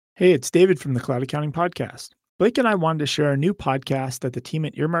Hey, it's David from the Cloud Accounting Podcast. Blake and I wanted to share a new podcast that the team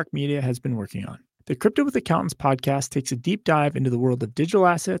at Earmark Media has been working on. The Crypto with Accountants podcast takes a deep dive into the world of digital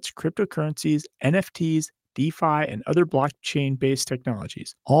assets, cryptocurrencies, NFTs, DeFi, and other blockchain-based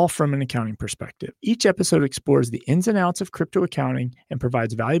technologies, all from an accounting perspective. Each episode explores the ins and outs of crypto accounting and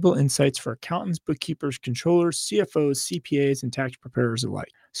provides valuable insights for accountants, bookkeepers, controllers, CFOs, CPAs, and tax preparers alike.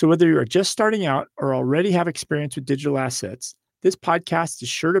 So whether you are just starting out or already have experience with digital assets, this podcast is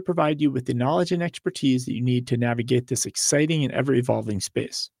sure to provide you with the knowledge and expertise that you need to navigate this exciting and ever-evolving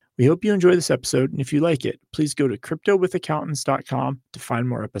space. We hope you enjoy this episode, and if you like it, please go to cryptowithaccountants.com to find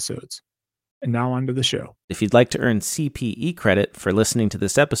more episodes. And now on to the show. If you'd like to earn CPE credit for listening to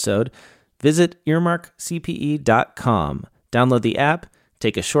this episode, visit earmarkcpe.com. Download the app,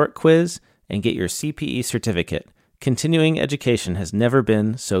 take a short quiz, and get your CPE certificate. Continuing education has never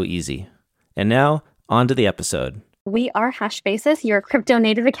been so easy. And now, on to the episode. We are HashBasis, your crypto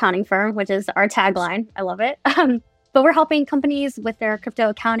native accounting firm, which is our tagline. I love it. But we're helping companies with their crypto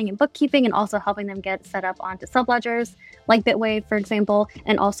accounting and bookkeeping, and also helping them get set up onto subledgers like Bitwave, for example.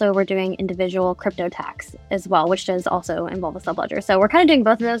 And also we're doing individual crypto tax as well, which does also involve a subledger. So we're kind of doing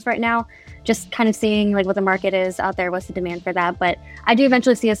both of those right now, just kind of seeing like what the market is out there, what's the demand for that. But I do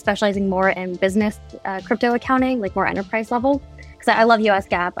eventually see us specializing more in business crypto accounting, like more enterprise level. Because I love US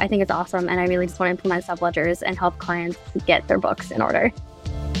GAAP. I think it's awesome. And I really just want to implement subledgers and help clients get their books in order.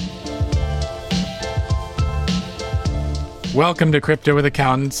 Welcome to Crypto with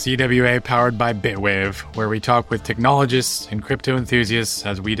Accountants, CWA powered by Bitwave, where we talk with technologists and crypto enthusiasts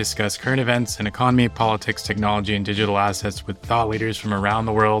as we discuss current events in economy, politics, technology, and digital assets with thought leaders from around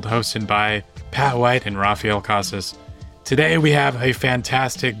the world, hosted by Pat White and Rafael Casas. Today we have a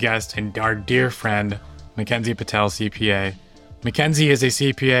fantastic guest and our dear friend, Mackenzie Patel, CPA. Mackenzie is a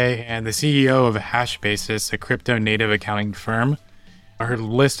CPA and the CEO of HashBasis, a crypto-native accounting firm. Her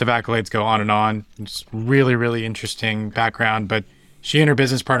list of accolades go on and on. It's really, really interesting background, but she and her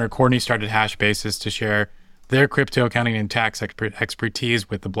business partner, Courtney, started HashBasis to share their crypto accounting and tax expertise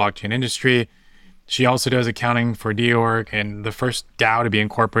with the blockchain industry. She also does accounting for Deorg and the first DAO to be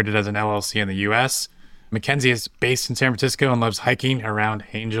incorporated as an LLC in the US. Mackenzie is based in San Francisco and loves hiking around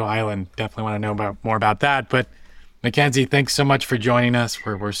Angel Island. Definitely want to know more about that, but Mackenzie, thanks so much for joining us.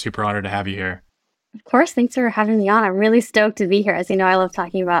 We're super honored to have you here. Of course. Thanks for having me on. I'm really stoked to be here. As you know, I love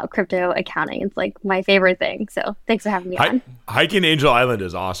talking about crypto accounting. It's like my favorite thing. So thanks for having me on. Hiking Angel Island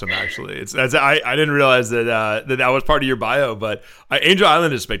is awesome, actually. I didn't realize that was part of your bio, but Angel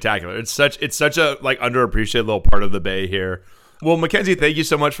Island is spectacular. It's such a like underappreciated little part of the Bay here. Well, Mackenzie, thank you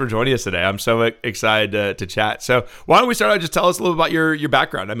so much for joining us today. I'm so excited to chat. So why don't we start out? Just tell us a little about your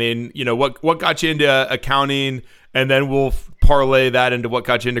background. I mean, you know, what got you into accounting, and then we'll parlay that into what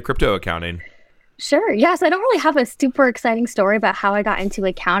got you into crypto accounting. Sure. Yeah. So I don't really have a super exciting story about how I got into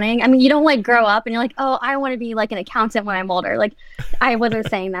accounting. I mean, you don't like grow up and you're like, oh, I want to be like an accountant when I'm older. Like I wasn't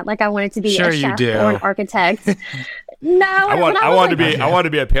saying that. Like I wanted to be a chef or an architect. No, I want to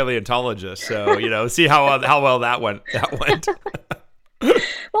be a paleontologist. So, you know, see how well that went.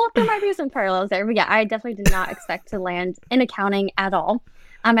 Well, there might be some parallels there, but yeah, I definitely did not expect to land in accounting at all.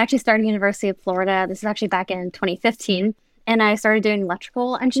 I'm actually starting University of Florida. This is actually back in 2015, and I started doing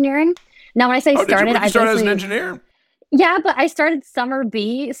electrical engineering. Now, when I say started, I started as an engineer. Yeah, but I started summer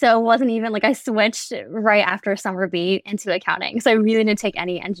B, so it wasn't even like I switched right after summer B into accounting. So I really didn't take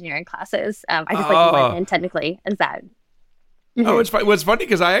any engineering classes. I just went in technically as that. Mm-hmm. Oh, it's funny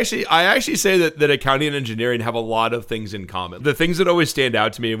because I actually say that accounting and engineering have a lot of things in common. The things that always stand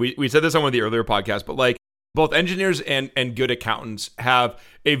out to me, and we said this on one of the earlier podcasts, but like both engineers and good accountants have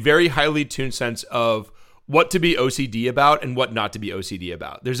a very highly tuned sense of what to be OCD about and what not to be OCD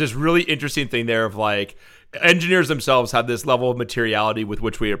about. There's this really interesting thing there of like engineers themselves have this level of materiality with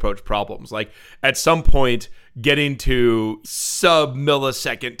which we approach problems. Like at some point, getting to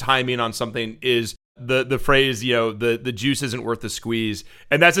sub-millisecond timing on something is the phrase, you know, the juice isn't worth the squeeze.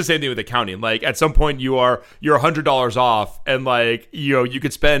 And that's the same thing with accounting. Like at some point you're $100 off, and like, you know, you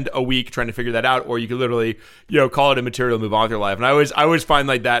could spend a week trying to figure that out, or you could literally, you know, call it immaterial and move on with your life. And I always find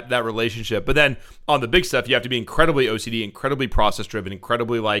like that relationship. But then on the big stuff, you have to be incredibly OCD, incredibly process driven,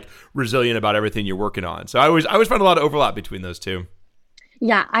 incredibly like resilient about everything you're working on. So I always find a lot of overlap between those two.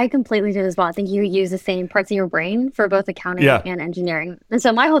 Yeah, I completely do as well. I think you use the same parts of your brain for both accounting and engineering. And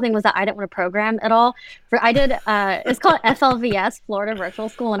so my whole thing was that I didn't want to program at all. I did, it's called FLVS, Florida Virtual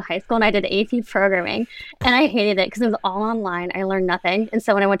School in high school, and I did AP programming. And I hated it because it was all online. I learned nothing. And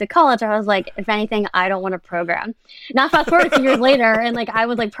so when I went to college, I was like, if anything, I don't want to program. Now fast forward a few years later, and like I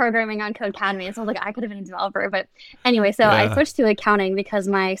was like programming on Codecademy. And so I was like, I could have been a developer. But anyway, so I switched to accounting because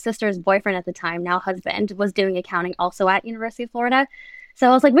my sister's boyfriend at the time, now husband, was doing accounting also at University of Florida. So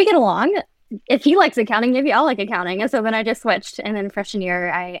I was like, we get along. If he likes accounting, maybe I'll like accounting. And so then I just switched. And then freshman year,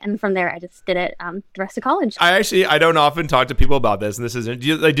 and from there, I just did it the rest of college. I don't often talk to people about this, and this isn't.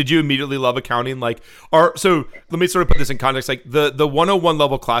 Did you immediately love accounting? So let me sort of put this in context. Like the 101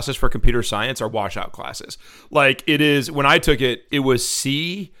 level classes for computer science are washout classes. Like it is, when I took it, it was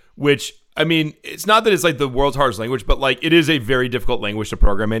C, which, I mean, it's not that it's like the world's hardest language, but like it is a very difficult language to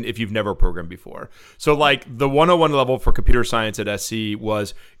program in if you've never programmed before. So like the 101 level for computer science at SC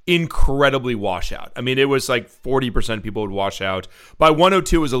was incredibly washout. I mean, it was like 40% people would wash out. By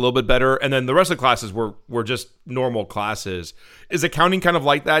 102 it was a little bit better, and then the rest of the classes were just normal classes. Is accounting kind of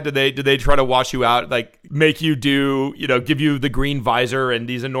like that? Did they try to wash you out, like make you do, give you the green visor and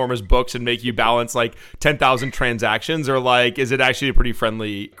these enormous books and make you balance like 10,000 transactions, or like is it actually a pretty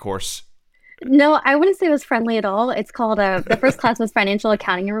friendly course? No, I wouldn't say it was friendly at all. It's called the first class was financial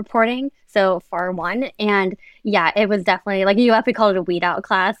accounting and reporting, so FAR 1. And yeah, it was definitely like we called it a weed out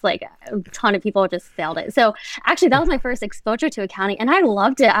class. Like a ton of people just failed it. So actually, that was my first exposure to accounting, and I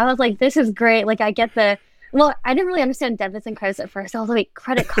loved it. I was like, this is great. Like I get I didn't really understand debits and credits at first. I was like,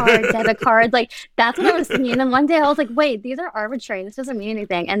 credit card, debit cards, like that's what I was thinking. And then one day I was like, wait, these are arbitrary. This doesn't mean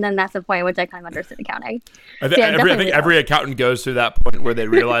anything. And then that's the point at which I kind of understood accounting. I think every accountant goes through that point where they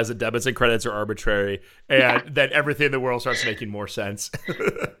realize that debits and credits are arbitrary, and then everything in the world starts making more sense.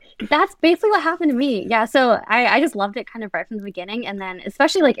 That's basically what happened to me. Yeah. So I just loved it kind of right from the beginning. And then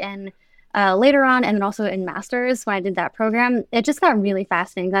especially like in later on, and then also in master's when I did that program, it just got really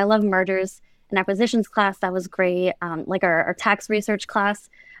fascinating. I love mergers and acquisitions class. That was great. Like our tax research class.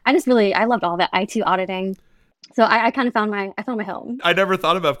 I loved all that, IT auditing. So I kind of found my home. I never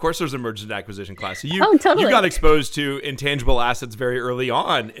thought of course there's a mergers and acquisition class. So totally. You got exposed to intangible assets very early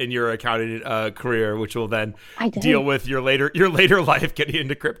on in your accounting career, which will then deal with your later life getting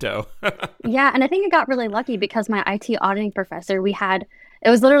into crypto. Yeah, and I think I got really lucky because my IT auditing professor, it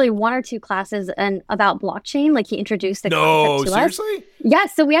was literally one or two classes about blockchain. Like he introduced the concept to us. No, seriously? Yeah.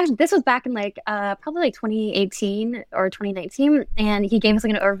 So this was back in probably like 2018 or 2019. And he gave us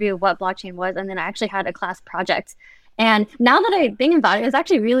like an overview of what blockchain was. And then I actually had a class project. And now that I think about it, it was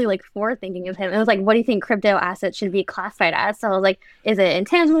actually really like forward thinking of him. It was like, what do you think crypto assets should be classified as? So I was like, is it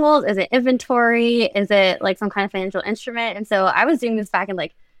intangibles? Is it inventory? Is it like some kind of financial instrument? And so I was doing this back in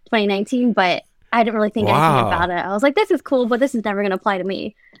like 2019, but I didn't really think anything about it. I was like, this is cool, but this is never going to apply to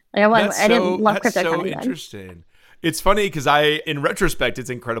me. Like I didn't love crypto. That's so interesting. Then. It's funny because in retrospect, it's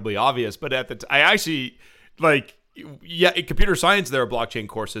incredibly obvious, but I actually in computer science, there are blockchain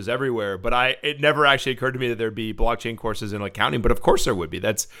courses everywhere, but it never actually occurred to me that there'd be blockchain courses in accounting, but of course there would be.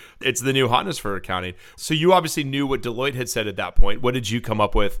 It's the new hotness for accounting. So you obviously knew what Deloitte had said at that point. What did you come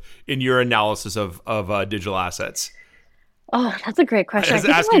up with in your analysis of digital assets? Oh, that's a great question. I was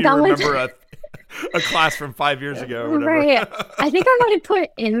asking you to remember a class from 5 years ago or whatever. Right. I think I might have put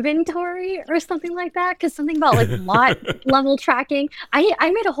inventory or something like that, because something about like lot level tracking.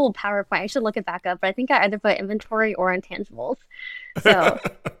 I made a whole PowerPoint. I should look it back up, but I think I either put inventory or intangibles. So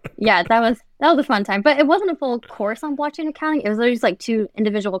yeah, that was a fun time. But it wasn't a full course on blockchain accounting. It was literally just like 2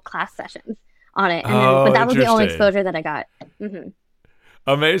 individual class sessions on it. But that was the only exposure that I got. Mm-hmm.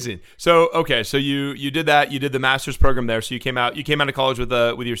 Amazing. So you did that. You did the master's program there. So you came out of college with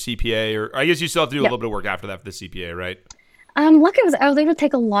your CPA, or I guess you still have to do a little bit of work after that for the CPA, right? Luckily, I was able to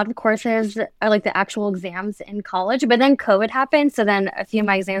take a lot of courses, like the actual exams in college, but then COVID happened. So then a few of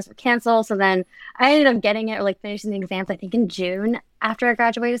my exams were canceled. So then I ended up getting it, or like finishing the exams, I think in June after I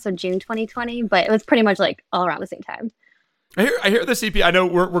graduated. So June 2020, but it was pretty much like all around the same time. I hear the CPA. I know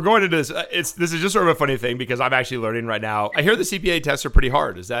we're going into this. This is just sort of a funny thing because I'm actually learning right now. I hear the CPA tests are pretty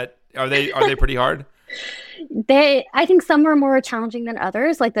hard. Are they pretty hard? I think some are more challenging than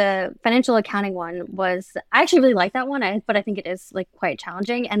others. Like the financial accounting one I actually really like that one, but I think it is like quite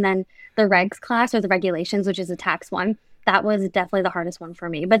challenging. And then the regs class, or the regulations, which is a tax one, that was definitely the hardest one for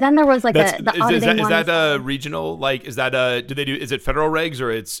me. But then there was like the auditing one. Is that a regional? Like, is that is it federal regs,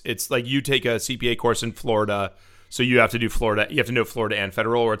 or it's like you take a CPA course in Florida? So you have to do Florida. You have to know Florida and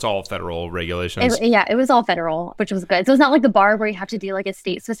federal, or it's all federal regulations. It was all federal, which was good. So it's not like the bar where you have to do like a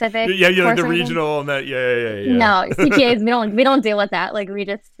state specific. Yeah, like the regional and that. Yeah. No, CPAs we don't deal with that. Like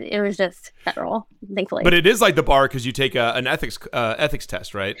it was just federal, thankfully. But it is like the bar because you take an ethics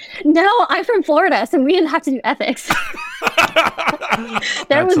test, right? No, I'm from Florida, so we didn't have to do ethics.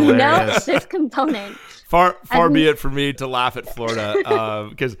 There was no ethics component. Far be it for me to laugh at Florida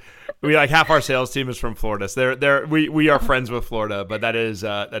because. We like half our sales team is from Florida, so we are friends with Florida, but that is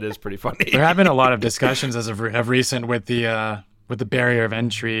pretty funny. There have been a lot of discussions as of recent with the barrier of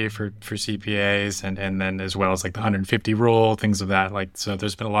entry for CPAs, and then as well as like the 150 rule, things of that. Like, so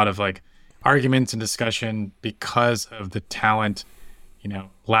there's been a lot of like arguments and discussion because of the talent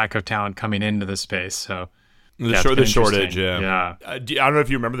lack of talent coming into the space. So the shortage, yeah. I don't know if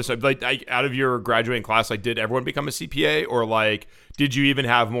you remember this. Like, out of your graduating class, like, did everyone become a CPA, or like, did you even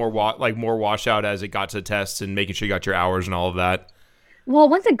have more washout as it got to tests and making sure you got your hours and all of that? Well,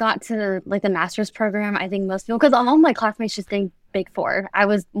 once it got to like the master's program, I think most people, because all my classmates just did Big Four. I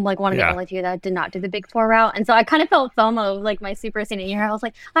was like one of the only few that did not do the Big Four route, and so I kind of felt FOMO like my super senior year. I was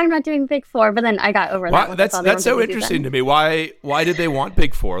like, I'm not doing Big Four, but then I got over that. That's so interesting to me. Why did they want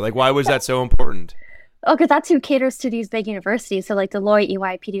Big Four? Like, why was that so important? Oh, because that's who caters to these big universities. So like Deloitte,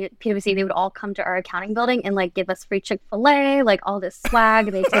 EY, PwC, they would all come to our accounting building and like give us free Chick-fil-A, like all this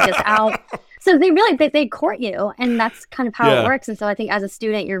swag. They take us out. So they court you, and that's kind of how it works. And so I think as a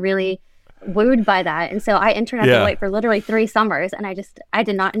student, you're really wooed by that. And so I interned at Deloitte for literally 3 summers, and I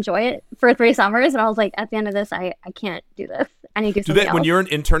did not enjoy it for 3 summers. And I was like, at the end of this, I can't do this. I need to do something else. When you're an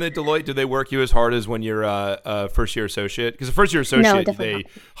intern at Deloitte, do they work you as hard as when you're a first year associate? Because a first year associate, they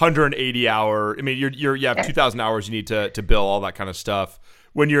 180 hour. I mean, you have 2,000 hours you need to bill, all that kind of stuff.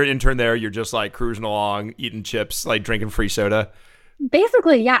 When you're an intern there, you're just like cruising along, eating chips, like drinking free soda.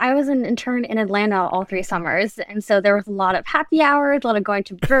 Basically, yeah, I was an intern in Atlanta all 3 summers. And so there was a lot of happy hours, a lot of going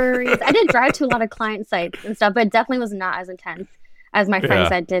to breweries. I did drive to a lot of client sites and stuff, but it definitely was not as intense as my friends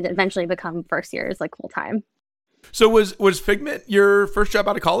that did eventually become first years, like full time. So was Figment your first job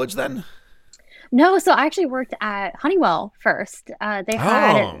out of college then? No, so I actually worked at Honeywell first. They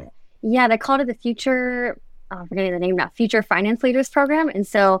called it the Future, I'm forgetting the name now, Future Finance Leaders Program. And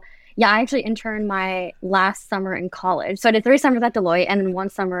so I actually interned my last summer in college. So I did 3 summers at Deloitte and then 1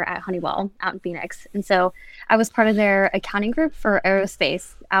 summer at Honeywell out in Phoenix. And so I was part of their accounting group for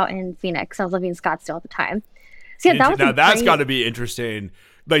aerospace out in Phoenix. I was living in Scottsdale at the time. So that's got to be interesting.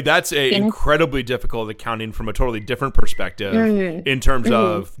 Like, that's incredibly difficult accounting from a totally different perspective in terms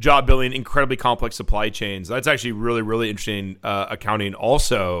of job billing, incredibly complex supply chains. That's actually really, really interesting accounting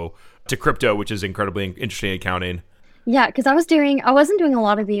also to crypto, which is incredibly interesting accounting. Yeah, because I wasn't doing a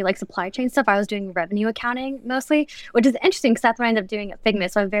lot of the like supply chain stuff. I was doing revenue accounting mostly, which is interesting because that's what I ended up doing at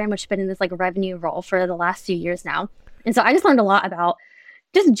Figma. So I've very much been in this like revenue role for the last few years now. And so I just learned a lot about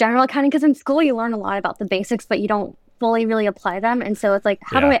just general accounting, because in school you learn a lot about the basics, but you don't fully really apply them. And so it's like,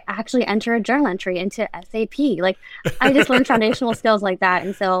 how do I actually enter a journal entry into SAP? Like, I just learned foundational skills like that.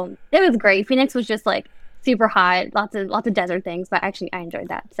 And so it was great. Phoenix was just like super hot, lots of desert things, but actually I enjoyed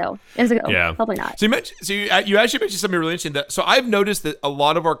that. So it was probably not. So you actually mentioned something really interesting. So I've noticed that a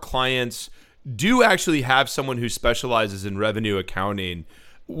lot of our clients do actually have someone who specializes in revenue accounting,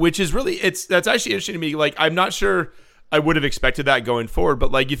 which is really, that's actually interesting to me. Like, I'm not sure I would have expected that going forward,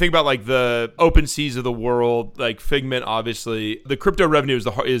 but like you think about like the open seas of the world, like Figment, obviously the crypto revenue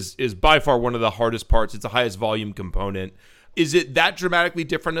is by far one of the hardest parts. It's the highest volume component. Is it that dramatically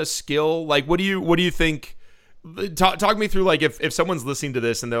different a skill? Like, what do you think? Talk me through, like, if someone's listening to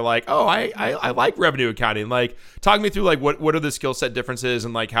this and they're like, oh, I like revenue accounting. Like, talk me through like what are the skill set differences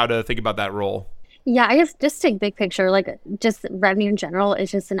and like how to think about that role. Yeah, I guess just take big picture, like just revenue in general is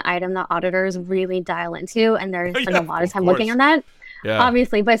just an item that auditors really dial into, and they're spending a lot of time looking on that. Yeah.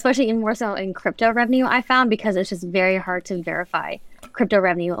 Obviously, but especially even more so in crypto revenue, I found, because it's just very hard to verify crypto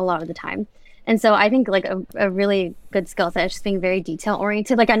revenue a lot of the time. And so I think like a really good skill set is just being very detail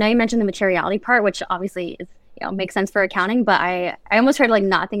oriented. Like, I know you mentioned the materiality part, which obviously is, makes sense for accounting, but I almost try to like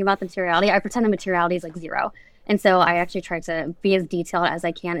not think about the materiality. I pretend the materiality is like 0. And so I actually try to be as detailed as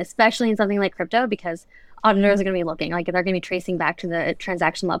I can, especially in something like crypto, because auditors are going to be looking, like they're going to be tracing back to the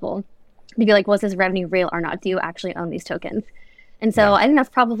transaction level to be like, was this revenue real or not? Do you actually own these tokens? And so I think that's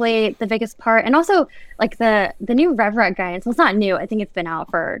probably the biggest part. And also like the new RevRec guidance, well, it's not new. I think it's been out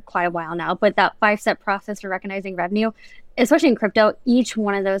for quite a while now, but that 5-step process for recognizing revenue, especially in crypto, each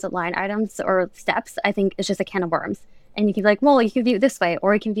one of those line items or steps, I think is just a can of worms. And you can be like, well, you can view it this way,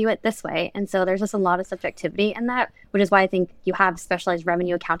 or you can view it this way. And so there's just a lot of subjectivity in that, which is why I think you have specialized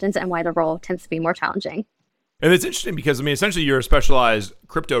revenue accountants and why the role tends to be more challenging. And it's interesting because, I mean, essentially you're a specialized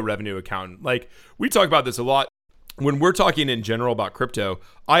crypto revenue accountant. Like, we talk about this a lot. When we're talking in general about crypto,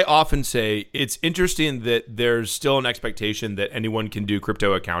 I often say it's interesting that there's still an expectation that anyone can do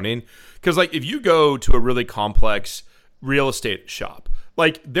crypto accounting. Because, like, if you go to a really complex real estate shop,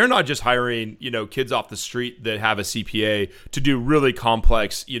 like, they're not just hiring, kids off the street that have a CPA to do really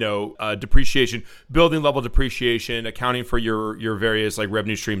complex, depreciation, building level depreciation, accounting for your various like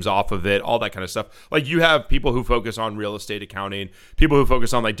revenue streams off of it, all that kind of stuff. Like, you have people who focus on real estate accounting, people who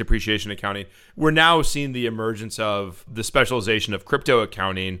focus on like depreciation accounting. We're now seeing the emergence of the specialization of crypto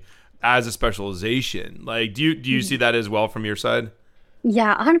accounting as a specialization. Like, do you see that as well from your side?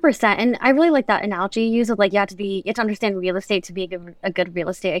 Yeah, 100%. And I really like that analogy you use of like you have to understand real estate to be a good real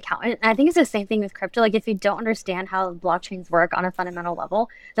estate accountant. And I think it's the same thing with crypto. Like if you don't understand how blockchains work on a fundamental level,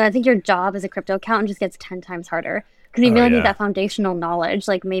 then I think your job as a crypto accountant just gets 10 times harder. Because you Oh really need yeah. that foundational knowledge,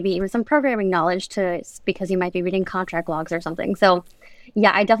 like maybe even some programming knowledge because you might be reading contract logs or something. So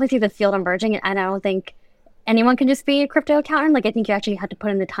yeah, I definitely see the field emerging, and I don't think anyone can just be a crypto accountant. Like I think you actually have to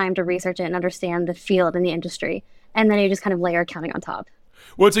put in the time to research it and understand the field and the industry, and then you just kind of layer accounting on top.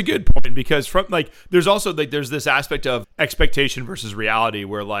 Well, it's a good point because from like there's also like there's this aspect of expectation versus reality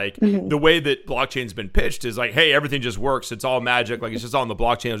where like Hmm. the way that blockchain's been pitched is like, hey, everything just works. It's all magic. Like it's just all on the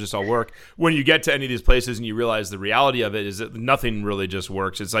blockchain. It'll just all work. When you get to any of these places and you realize the reality of it is that nothing really just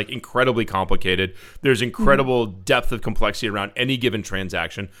works. It's like incredibly complicated. There's incredible depth of complexity around any given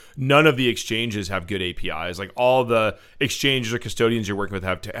transaction. None of the exchanges have good APIs. Like all the exchanges or custodians you're working with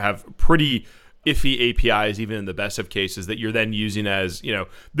have to have pretty iffy APIs, even in the best of cases, that you're then using as,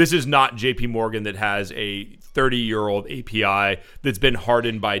 this is not JP Morgan that has a 30-year-old API that's been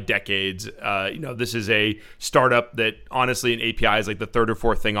hardened by decades. This is a startup that honestly an API is like the third or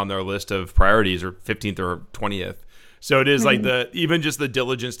fourth thing on their list of priorities or 15th or 20th. So it is like even just the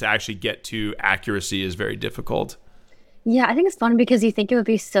diligence to actually get to accuracy is very difficult. Yeah, I think it's fun because you think it would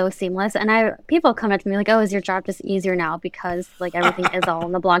be so seamless. And people come up to me like, "Oh, is your job just easier now because like everything is all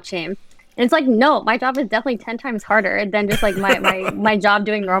on the blockchain?" And it's like, no, my job is definitely 10 times harder than just like my job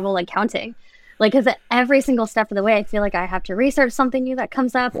doing normal accounting. Like, because every single step of the way, I feel like I have to research something new that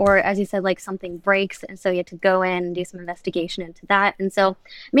comes up, or as you said, like something breaks. And so you have to go in and do some investigation into that. And so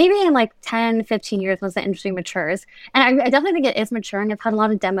maybe in like 10, 15 years, once the industry matures, and I definitely think it is maturing. I've had a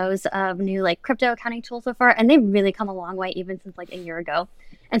lot of demos of new like crypto accounting tools so far, and they've really come a long way even since like a year ago.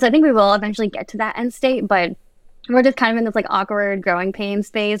 And so I think we will eventually get to that end state, but we're just kind of in this like awkward growing pains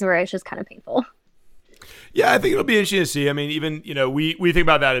phase where it's just kind of painful. Yeah, I think it'll be interesting to see. I mean, even, we think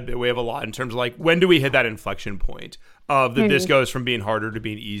about that a bit. We have a lot in terms of like, when do we hit that inflection point of that this goes from being harder to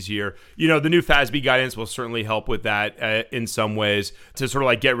being easier? The new FASB guidance will certainly help with that in some ways to sort of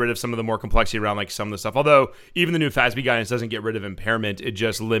like get rid of some of the more complexity around like some of the stuff. Although even the new FASB guidance doesn't get rid of impairment. It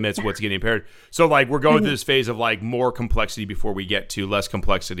just limits what's getting impaired. So like we're going through this phase of like more complexity before we get to less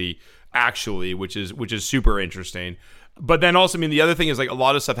complexity actually, which is super interesting. But then also, I mean, the other thing is like a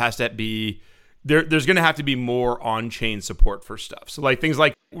lot of stuff has to be there's going to have to be more on-chain support for stuff. So like things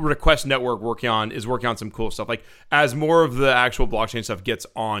like Request Network working on some cool stuff. Like as more of the actual blockchain stuff gets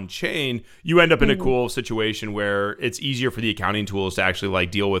on-chain, you end up in a cool situation where it's easier for the accounting tools to actually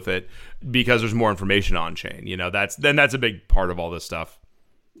like deal with it because there's more information on-chain. That's a big part of all this stuff.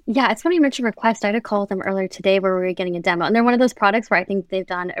 Yeah, it's funny you mentioned Request. I had a call with them earlier today where we were getting a demo. And they're one of those products where I think they've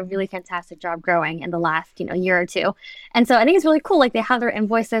done a really fantastic job growing in the last, year or two. And so I think it's really cool. Like they have their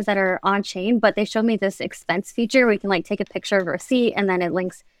invoices that are on chain, but they showed me this expense feature where you can like take a picture of a receipt and then it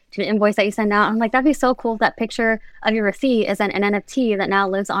links to an invoice that you send out. I'm like, that'd be so cool if that picture of your receipt is an NFT that now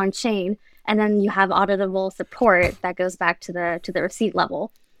lives on chain. And then you have auditable support that goes back to the receipt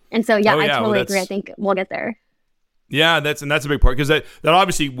level. And so, yeah, I totally agree. I think we'll get there. Yeah, that's a big part because that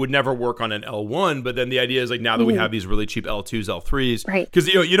obviously would never work on an L1, but then the idea is like now that we have these really cheap L2s, L3s, right? Because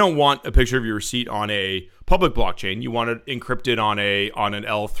you don't want a picture of your receipt on a public blockchain. You want it encrypted on an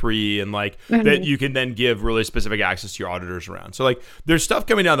L3 and like that you can then give really specific access to your auditors around. So like there's stuff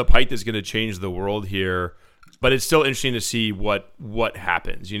coming down the pipe that's going to change the world here. But it's still interesting to see what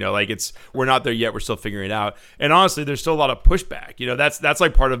happens. We're not there yet. We're still figuring it out. And honestly, there's still a lot of pushback. That's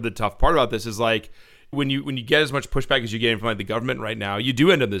like part of the tough part about this is like when you get as much pushback as you're getting from like the government right now, you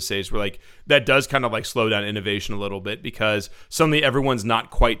do end up in this stage where like that does kind of like slow down innovation a little bit because suddenly everyone's not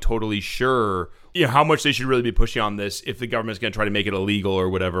quite totally sure how much they should really be pushing on this if the government's going to try to make it illegal or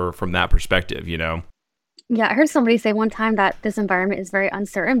whatever from that perspective. Yeah, I heard somebody say one time that this environment is very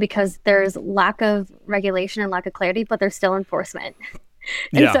uncertain because there's lack of regulation and lack of clarity, but there's still enforcement.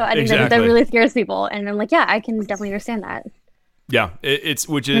 And so I think that really scares people. And I'm like, yeah, I can definitely understand that. Yeah,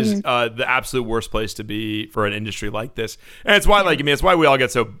 which is the absolute worst place to be for an industry like this. And it's why it's why we all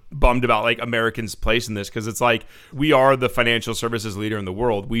get so bummed about like Americans' place in this, because it's like we are the financial services leader in the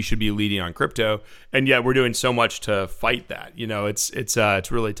world. We should be leading on crypto, and yet we're doing so much to fight that.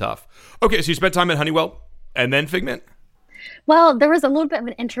 It's really tough. Okay, so you spent time at Honeywell and then Figment? Well, there was a little bit of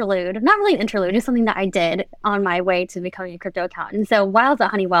an interlude, not really an interlude, just something that I did on my way to becoming a crypto accountant. So while I was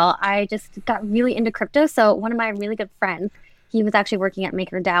at Honeywell, I just got really into crypto. So one of my really good friends, he was actually working at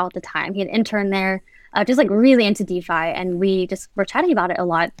MakerDAO at the time. He had interned there, just like really into DeFi, and we just were chatting about it a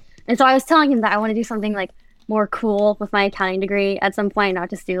lot. And so I was telling him that I want to do something like more cool with my accounting degree at some point, not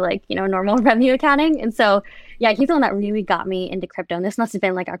just do like, normal revenue accounting. And so, yeah, he's the one that really got me into crypto. And this must have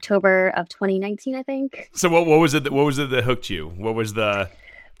been like October of 2019, I think. So what was it? What was it that hooked you? What was it?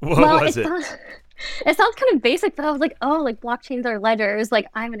 It sounds kind of basic, but I was like, oh, like blockchains are ledgers. Like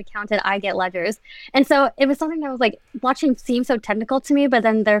I'm an accountant, I get ledgers. And so it was something that was like, blockchain seemed so technical to me, but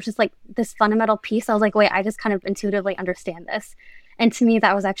then there's just like this fundamental piece. I was like, wait, I just kind of intuitively understand this. And to me,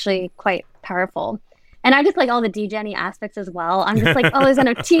 that was actually quite powerful. And I just like all the degen-y aspects as well. I'm just like, oh, there's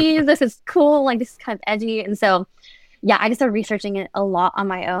NFTs. This is cool. Like this is kind of edgy. And so, yeah, I just started researching it a lot on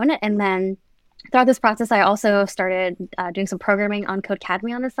my own. And then throughout this process, I also started doing some programming on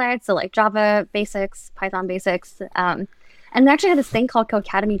Codecademy on the side. So like Java basics, Python basics. And they actually had this thing called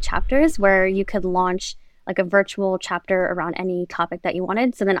Codecademy chapters where you could launch like a virtual chapter around any topic that you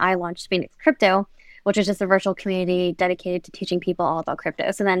wanted. So then I launched Phoenix Crypto, which is just a virtual community dedicated to teaching people all about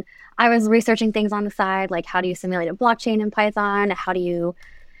crypto. So then I was researching things on the side, like how do you simulate a blockchain in Python? How do you,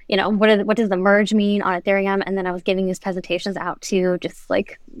 what does the merge mean on Ethereum? And then I was giving these presentations out to just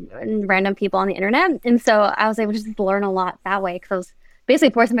like random people on the internet. And so I was able to just learn a lot that way because I was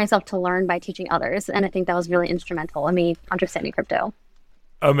basically forcing myself to learn by teaching others. And I think that was really instrumental in me understanding crypto.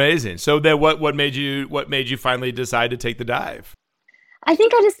 Amazing. So then what made you finally decide to take the dive? I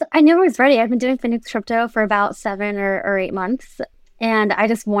think I knew I was ready. I've been doing Phoenix Crypto for about 7 or 8 months. And I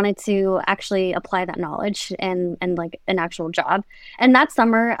just wanted to actually apply that knowledge in like an actual job. And that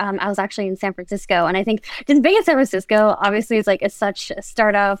summer, I was actually in San Francisco. And I think just being in San Francisco, obviously, it's such a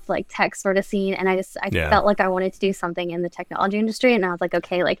startup, like tech sort of scene. And I felt like I wanted to do something in the technology industry. And I was like,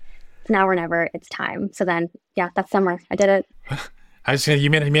 okay, like it's now or never, it's time. So then, yeah, that summer I did it. I was saying you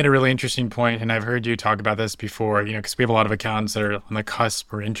made a really interesting point, and I've heard you talk about this before, because we have a lot of accountants that are on the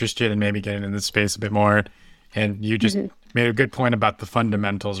cusp or interested in maybe getting in this space a bit more. And you just made a good point about the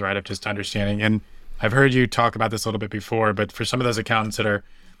fundamentals, right, of just understanding. And I've heard you talk about this a little bit before, but for some of those accountants that are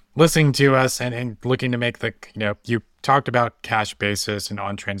listening to us and looking to make you talked about cash basis and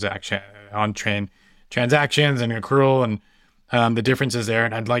on-chain transactions and accrual and the differences there.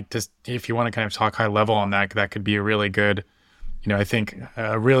 And I'd like to, if you want to kind of talk high level on that could be a really good, I think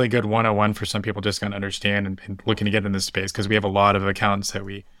a really good 101 for some people just going to understand and looking to get in this space, because we have a lot of accountants that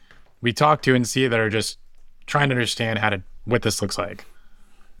we talk to and see that are just trying to understand what this looks like.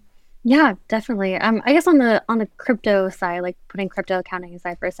 Yeah, definitely. I guess on the crypto side, like putting crypto accounting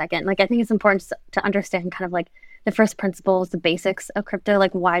aside for a second, like I think it's important to understand kind of like the first principles, the basics of crypto.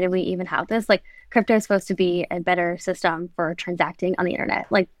 Like, why do we even have this? Like, crypto is supposed to be a better system for transacting on the internet.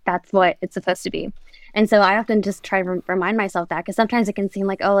 Like, that's what it's supposed to be. And so I often just try to remind myself that, because sometimes it can seem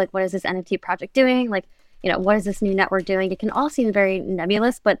like, oh, like, what is this NFT project doing? Like, what is this new network doing? It can all seem very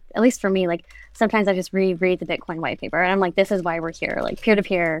nebulous, but at least for me, like sometimes I just reread the Bitcoin white paper and I'm like, this is why we're here. Like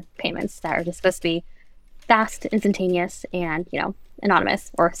peer-to-peer payments that are just supposed to be fast, instantaneous, and,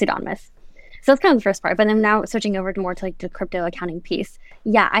 anonymous or pseudonymous. So that's kind of the first part. But then now switching over to more to like the crypto accounting piece.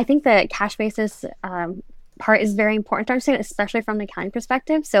 Yeah, I think the cash basis part is very important to understand, especially from the accounting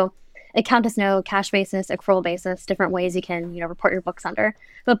perspective. So accountants know cash basis, accrual basis, different ways you can, report your books under.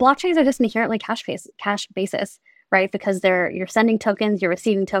 But blockchains are just inherently cash basis, right? Because you're sending tokens, you're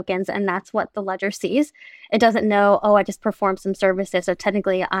receiving tokens, and that's what the ledger sees. It doesn't know, oh, I just performed some services, so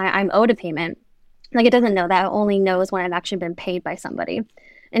technically I'm owed a payment. Like, it doesn't know that. It only knows when I've actually been paid by somebody.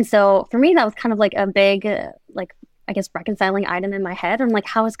 And so for me, that was kind of like a big, I guess, reconciling item in my head. I'm like,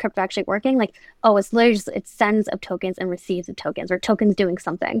 how is crypto actually working? Like, oh, it's literally just, it sends of tokens and receives of tokens, or tokens doing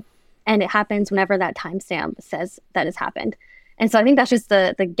something. And it happens whenever that timestamp says that has happened. And so I think that's just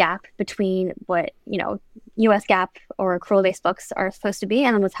the gap between what, US GAAP or accrual-based books are supposed to be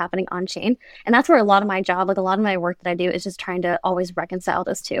and then what's happening on chain. And that's where a lot of my job, like a lot of my work that I do, is just trying to always reconcile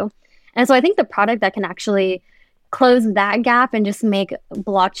those two. And so I think the product that can actually close that gap and just make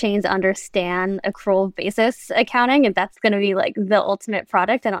blockchains understand accrual basis accounting, if that's going to be like the ultimate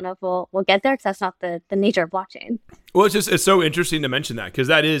product, I don't know if we'll get there, because that's not the nature of blockchain. Well, it's so interesting to mention that, because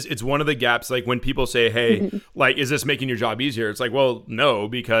it's one of the gaps. Like when people say, hey, like, is this making your job easier? It's like, well, no,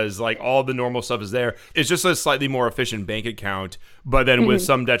 because like all the normal stuff is there. It's just a slightly more efficient bank account, but then with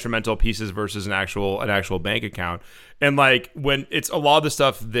some detrimental pieces versus an actual bank account. And like when it's a lot of the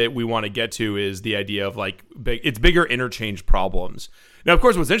stuff that we want to get to is the idea of like it's bigger interchange problems. Now, of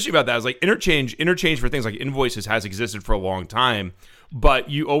course, what's interesting about that is like interchange for things like invoices has existed for a long time, but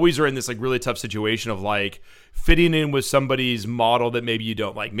you always are in this like really tough situation of like fitting in with somebody's model that maybe you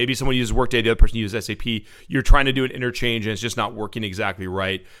don't like. Maybe someone uses Workday, the other person uses SAP. You're trying to do an interchange and it's just not working exactly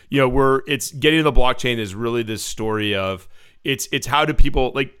right. It's getting to the blockchain is really this story of, It's how do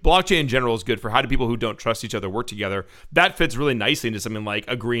people, like blockchain in general is good for how do people who don't trust each other work together. That fits really nicely into something like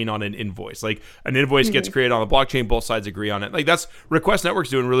agreeing on an invoice. Like an invoice gets created on the blockchain, both sides agree on it. Like that's Request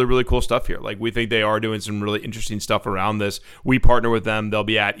Network's doing really, really cool stuff here. Like we think they are doing some really interesting stuff around this. We partner with them. They'll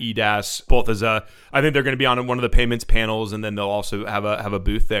be at EDAS, both as I think they're going to be on one of the payments panels, and then they'll also have a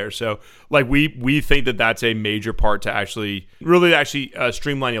booth there. So like we think that that's a major part to actually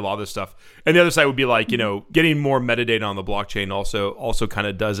streamlining a lot of this stuff. And the other side would be like, getting more metadata on the blockchain also kind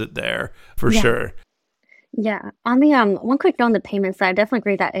of does it there for sure. Yeah. On the one quick note on the payment side, I definitely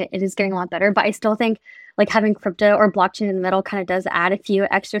agree that it is getting a lot better, but I still think like having crypto or blockchain in the middle kind of does add a few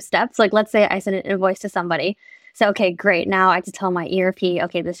extra steps. Like let's say I send an invoice to somebody. So, okay, great. Now I have to tell my ERP,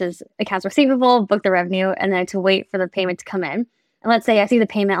 okay, this is accounts receivable, book the revenue, and then I have to wait for the payment to come in. And let's say I see the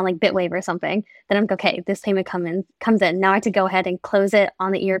payment on like Bitwave or something, then I'm like, okay, this payment comes in. Now I have to go ahead and close it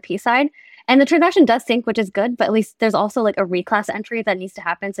on the ERP side. And the transaction does sync, which is good, but at least there's also like a reclass entry that needs to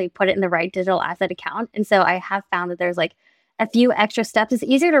happen. So you put it in the right digital asset account. And so I have found that there's like a few extra steps. It's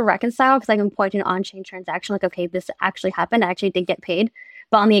easier to reconcile because I can point to an on-chain transaction like, okay, this actually happened. I actually did get paid.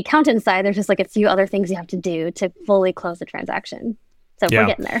 But on the accountant side, there's just like a few other things you have to do to fully close the transaction. So we're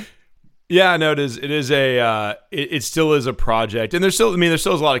getting there. Yeah, no, it still is a project, and there's still is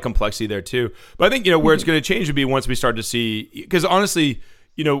a lot of complexity there too. But I think where it's going to change would be once we start to see, because honestly,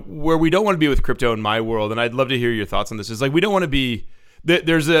 where we don't want to be with crypto in my world, and I'd love to hear your thoughts on this, is like we don't want to be.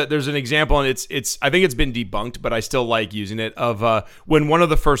 There's an example, and it's I think it's been debunked, but I still like using it. Of when one of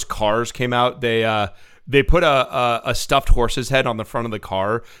the first cars came out, they put a stuffed horse's head on the front of the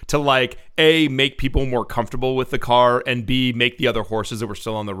car to like A, make people more comfortable with the car, and B, make the other horses that were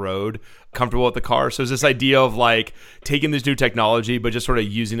still on the road comfortable with the car. So it's this idea of like taking this new technology but just sort of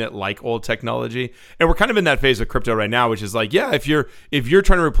using it like old technology. And we're kind of in that phase of crypto right now, which is like, yeah, if you're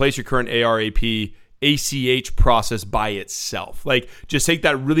trying to replace your current ARAP ACH process by itself, like just take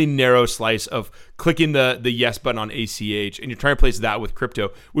that really narrow slice of clicking the yes button on ACH, and you're trying to replace that with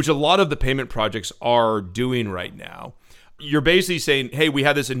crypto, which a lot of the payment projects are doing right now. You're basically saying, hey, we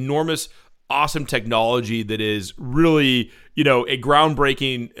have this enormous awesome technology that is really a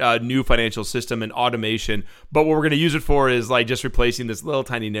groundbreaking new financial system and automation, but what we're going to use it for is like just replacing this little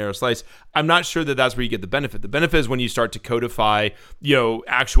tiny narrow slice. I'm not sure that that's where you get the benefit. The benefit is when you start to codify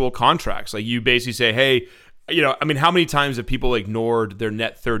actual contracts. Like you basically say, hey, how many times have people ignored their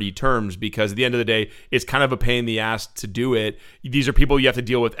net 30 terms because at the end of the day, it's kind of a pain in the ass to do it. These are people you have to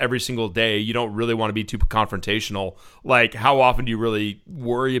deal with every single day. You don't really want to be too confrontational. Like how often do you really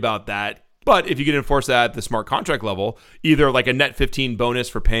worry about that? But if you can enforce that at the smart contract level, either like a net 15 bonus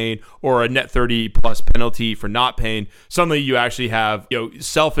for paying or a net 30 plus penalty for not paying, suddenly you actually have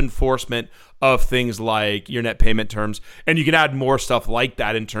self-enforcement of things like your net payment terms, and you can add more stuff like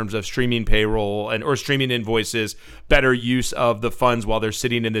that in terms of streaming payroll or streaming invoices, better use of the funds while they're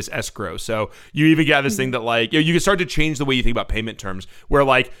sitting in this escrow. So you even get this thing that like you can start to change the way you think about payment terms, where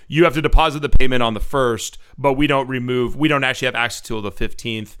like you have to deposit the payment on the 1st, but we don't actually have access till the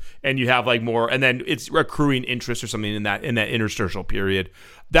 15th, and you have like more, and then it's accruing interest or something in that interstitial period.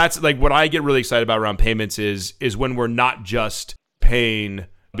 That's like what I get really excited about around payments is when we're not just paying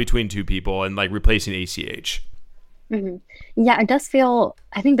between two people and like replacing ACH. Mm-hmm. Yeah, it does feel,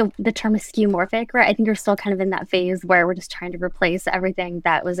 I think the term is skeuomorphic, right? I think you're still kind of in that phase where we're just trying to replace everything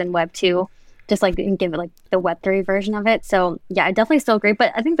that was in Web 2, just like and give it like the Web 3 version of it. So yeah, I definitely still agree.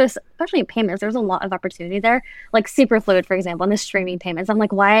 But I think there's, especially in payments, there's a lot of opportunity there. Like Superfluid, for example, and the streaming payments. I'm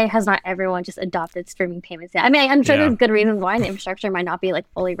like, why has not everyone just adopted streaming payments yet? I mean, I'm sure there's good reasons why, and the infrastructure might not be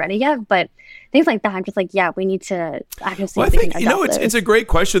like fully ready yet, but things like that, I'm just like, yeah, we need to actually see if we can adopt it's a great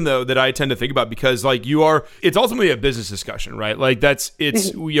question though that I tend to think about, because like it's ultimately a business discussion, right? Like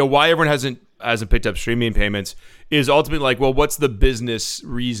why everyone hasn't picked up streaming payments is ultimately like, well, what's the business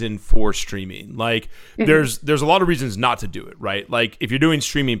reason for streaming? Like there's a lot of reasons not to do it, right? Like if you're doing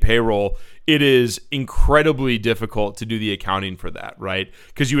streaming payroll, it is incredibly difficult to do the accounting for that, right?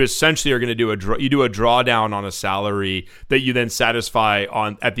 Because you essentially are going to do a drawdown on a salary that you then satisfy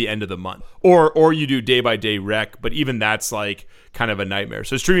on at the end of the month, or you do day by day rec, but even that's like kind of a nightmare.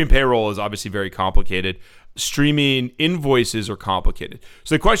 So streaming payroll is obviously very complicated. Streaming invoices are complicated.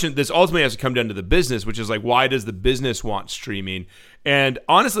 So the question, this ultimately has to come down to the business, which is like, why does the business want streaming? And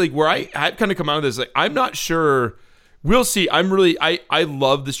honestly, where I kind of come out of this, like, I'm not sure. We'll see. I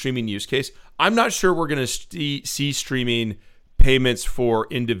love the streaming use case. I'm not sure we're going to see streaming payments for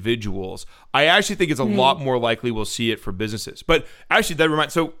individuals. I actually think it's a lot more likely we'll see it for businesses. But actually, that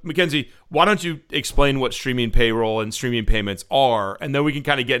reminds. So Mackenzie, why don't you explain what streaming payroll and streaming payments are, and then we can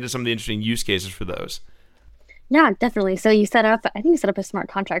kind of get into some of the interesting use cases for those. Yeah, definitely. So I think you set up a smart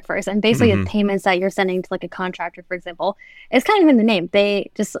contract first, and basically the payments that you're sending to like a contractor, for example, it's kind of in the name.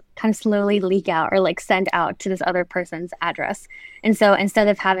 They just kind of slowly leak out or like send out to this other person's address. And so instead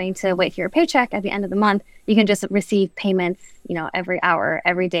of having to wait for your paycheck at the end of the month, you can just receive payments, every hour,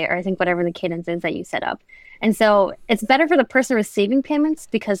 every day, or I think whatever the cadence is that you set up. And so it's better for the person receiving payments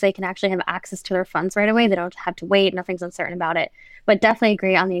because they can actually have access to their funds right away. They don't have to wait. Nothing's uncertain about it. But definitely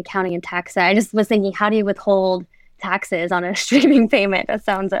agree on the accounting and tax side. I just was thinking, how do you withhold taxes on a streaming payment? That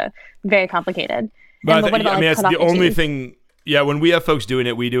sounds very complicated. But that's the only thing. Yeah, when we have folks doing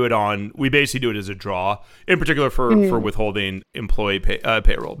it, we basically do it as a draw, in particular for withholding employee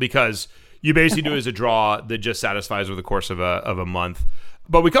payroll, because you basically do it as a draw that just satisfies over the course of a month.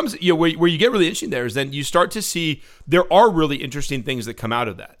 But what comes, where you get really interesting there is then you start to see there are really interesting things that come out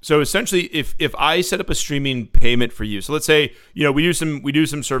of that. So essentially, if I set up a streaming payment for you, so let's say we do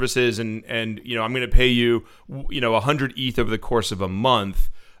some services and I'm going to pay you 100 ETH over the course of a month,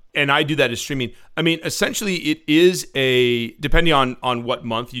 and I do that as streaming. I mean, essentially, it is depending on what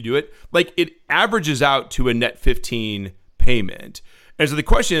month you do it, like it averages out to a net 15 payment. And so the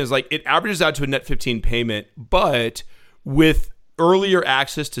question is it averages out to a net 15 payment, but with earlier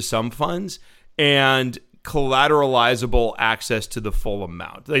access to some funds and collateralizable access to the full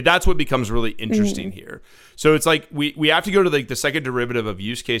amount. That's what becomes really interesting here. So it's we have to go to the second derivative of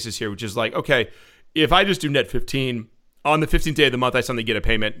use cases here, which is okay, if I just do net 15 on the 15th day of the month, I suddenly get a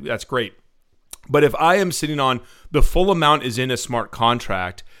payment. That's great. But if I am sitting on the full amount is in a smart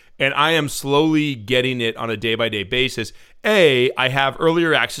contract and I am slowly getting it on a day-by-day basis, I have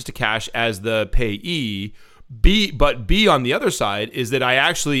earlier access to cash as the payee. B on the other side is that I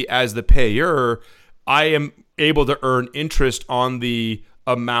actually, as the payer, I am able to earn interest on the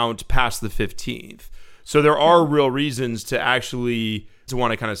amount past the 15th. So there are real reasons to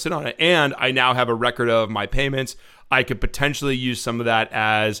want to kind of sit on it. And I now have a record of my payments. I could potentially use some of that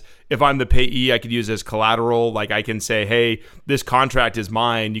as, if I'm the payee, I could use as collateral. I can say, hey, this contract is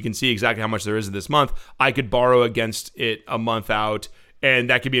mine. You can see exactly how much there is in this month. I could borrow against it a month out.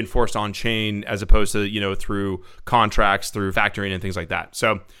 And that could be enforced on chain as opposed to, through contracts, through factoring and things like that.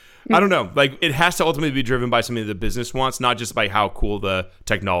 So I don't know. It has to ultimately be driven by something the business wants, not just by how cool the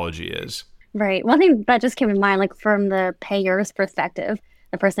technology is. Right. One thing that just came to mind, from the payer's perspective,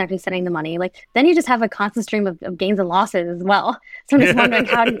 the person actually sending the money, then you just have a constant stream of gains and losses as well. So I'm just wondering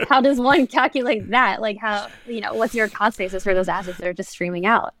how does one calculate that? How, what's your cost basis for those assets that are just streaming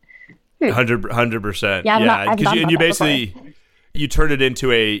out? 100%. Yeah. Because you basically... You turn it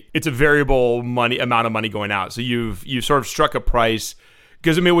into it's a variable amount of money going out. So you've sort of struck a price,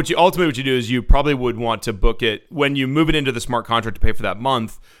 because what you do is you probably would want to book it when you move it into the smart contract to pay for that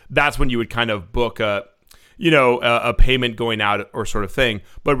month. That's when you would kind of book a payment going out or sort of thing.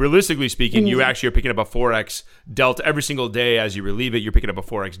 But realistically speaking, you actually are picking up a 4x delta every single day as you relieve it. You're picking up a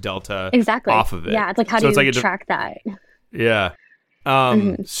 4x delta off of it. Yeah, it's how do you track that? Yeah.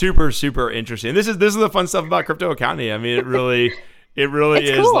 Super, super interesting. This is the fun stuff about crypto accounting. I mean, it really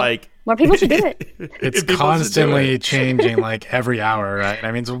is cool. More people should do it. It's constantly changing every hour, right?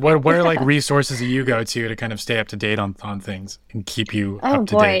 I mean, so what are resources that you go to kind of stay up to date on things and keep you up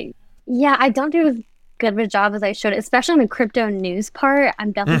to date? Yeah, I don't do as good of a job as I should, especially on the crypto news part.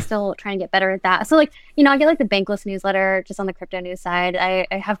 I'm definitely still trying to get better at that. So I get the Bankless newsletter just on the crypto news side. I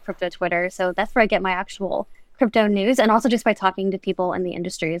have crypto Twitter, so that's where I get my actual crypto news, and also just by talking to people in the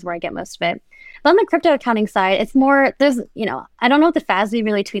industry is where I get most of it. But on the crypto accounting side, it's more, I don't know what the FASB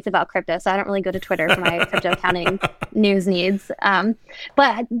really tweets about crypto, so I don't really go to Twitter for my crypto accounting news needs. But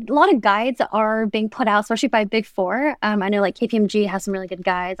a lot of guides are being put out, especially by Big Four. I know KPMG has some really good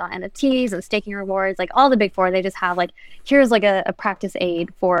guides on NFTs and staking rewards. All the Big Four, they just have here's a practice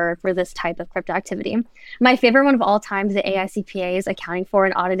aid for this type of crypto activity. My favorite one of all time is the AICPA's accounting for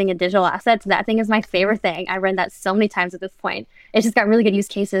and auditing of digital assets. That thing is my favorite thing. I read that so many times at this point. It's just got really good use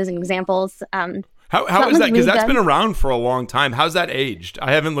cases and examples. How is that? Because that's been around for a long time. How's that aged?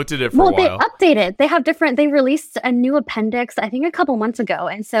 I haven't looked at it for a while. Well, they updated. They released a new appendix, I think a couple months ago.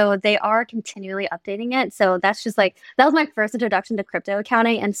 And so they are continually updating it. So that's just that was my first introduction to crypto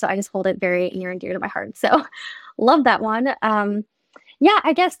accounting. And so I just hold it very near and dear to my heart. So love that one. Yeah,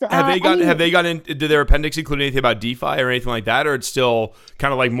 I guess. Have they got in? Did their appendix include anything about DeFi or anything like that? Or it's still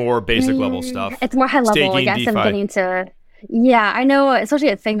kind of more basic level stuff? It's more high level, Staking, I guess. DeFi. I'm getting into. Yeah, I know, especially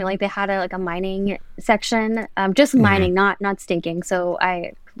at Figment, they had a mining section, just mining, not staking. So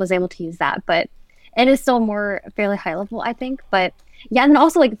I was able to use that, but it is still more fairly high level, I think. But yeah, and then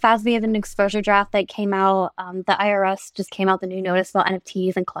also FASB had an exposure draft that came out. The IRS just came out the new notice about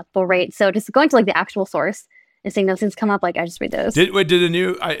NFTs and collectible rates. So just going to the actual source and seeing those things come up, like I just read those. Did a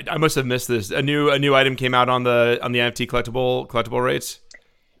new? I must have missed this. A new item came out on the NFT collectible rates.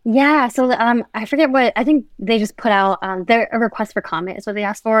 Yeah, so I forget what, I think they just put out their a request for comment is what they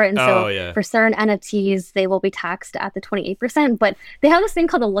asked for, and so for certain NFTs they will be taxed at the 28%. But they have this thing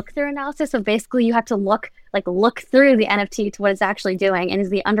called a look-through analysis. So basically, you have to look through the NFT to what it's actually doing, and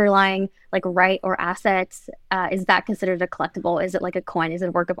is the underlying like right or assets, is that considered a collectible? Is it like a coin? Is it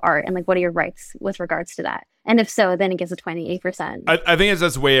a work of art? And like, what are your rights with regards to that? And if so, then it gets a 28%. I think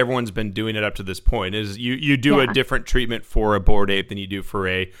that's the way everyone's been doing it up to this point. Is you do a different treatment for a Bored Ape than you do for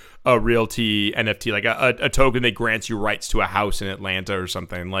a realty NFT, like a token that grants you rights to a house in Atlanta or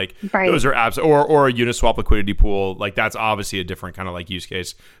something. Like those are apps, or a Uniswap liquidity pool. Like that's obviously a different kind of like use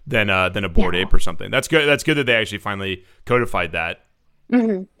case than a Bored Ape or something. That's good. That's good that they actually finally codified that.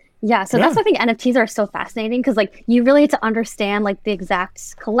 Mm-hmm. Yeah, so that's why I think NFTs are so fascinating, because like you really have to understand like the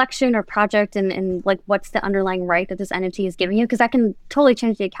exact collection or project and like what's the underlying right that this NFT is giving you, because that can totally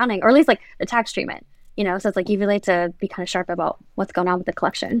change the accounting, or at least like the tax treatment. So it's like you really have to be kind of sharp about what's going on with the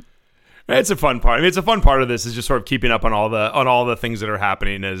collection. It's a fun part. I mean, it's a fun part of this is just sort of keeping up on all the things that are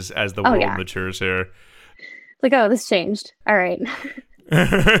happening as the world matures here. It's like, oh, this changed. All right.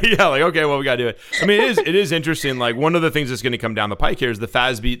 Yeah, like, okay, well, we got to do it. I mean, it is interesting. Like, one of the things that's going to come down the pike here is the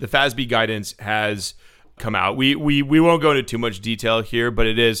FASB guidance has come out. We won't go into too much detail here, but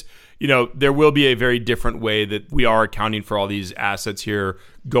it is, there will be a very different way that we are accounting for all these assets here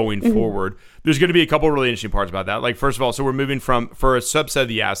going forward. There's going to be a couple of really interesting parts about that. Like, first of all, so we're moving for a subset of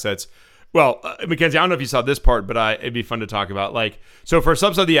the assets. Well, Mackenzie, I don't know if you saw this part, but it'd be fun to talk about. Like, so for a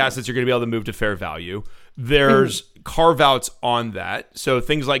subset of the assets, you're going to be able to move to fair value. There's carve-outs on that. So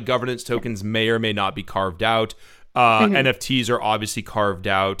things like governance tokens may or may not be carved out. NFTs are obviously carved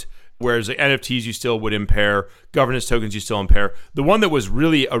out, whereas the NFTs you still would impair. Governance tokens you still impair. The one that was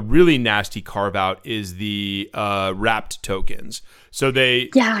really a really nasty carve-out is the wrapped tokens. So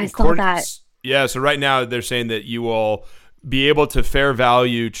I saw that. Yeah, so right now they're saying that you will be able to fair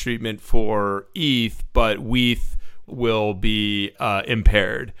value treatment for ETH, but WETH will be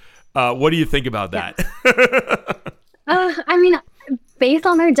impaired. What do you think about that? I mean, based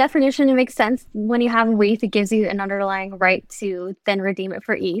on their definition, it makes sense. When you have WETH, it gives you an underlying right to then redeem it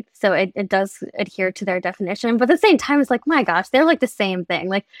for ETH. So it does adhere to their definition. But at the same time, it's like, my gosh, they're like the same thing.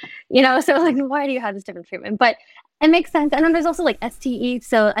 Like, so like, why do you have this different treatment? But it makes sense. And then there's also like STE.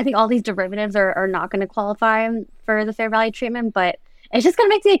 So I think all these derivatives are not going to qualify for the fair value treatment, but it's just going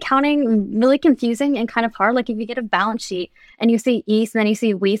to make the accounting really confusing and kind of hard. Like if you get a balance sheet and you see ETH and then you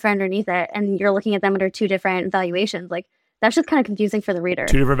see WETH underneath it, and you're looking at them under two different valuations, like that's just kind of confusing for the reader.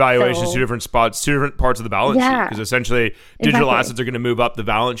 Two different valuations, two different spots, two different parts of the balance sheet. Because essentially, digital assets are going to move up the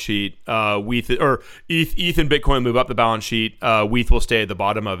balance sheet. WETH or ETH and Bitcoin move up the balance sheet. WETH will stay at the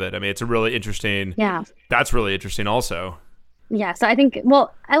bottom of it. I mean, it's a really interesting. Yeah, that's really interesting, also. Yeah, so I think,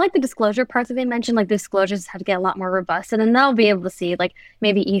 I like the disclosure parts that they mentioned. Like, the disclosures have to get a lot more robust, and then they'll be able to see, like,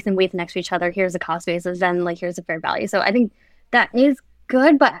 maybe ETH and WETH next to each other. Here's the cost basis, then, like, here's the fair value. So I think that is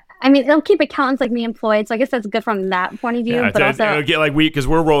good, but, I mean, it'll keep accountants like me employed, so I guess that's good from that point of view. Yeah, but also, it'll get, like, because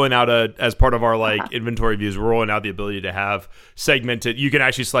we're rolling out, as part of our, like, inventory views, we're rolling out the ability to have segmented. You can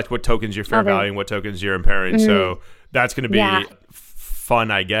actually select what tokens you're fair valuing, what tokens you're impairing. So that's going to be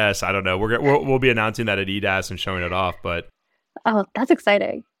fun, I guess. I don't know. We'll be announcing that at EDAS and showing it off, but... Oh, that's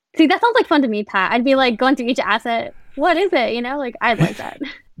exciting. See, that sounds like fun to me, Pat. I'd be like going through each asset. What is it? Like, I'd like that.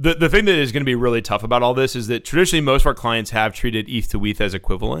 The thing that is going to be really tough about all this is that traditionally most of our clients have treated ETH to WETH as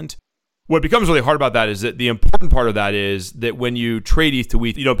equivalent. What becomes really hard about that is that the important part of that is that when you trade ETH to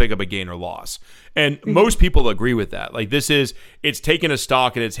WETH, you don't pick up a gain or loss. And most people agree with that. Like, it's taking a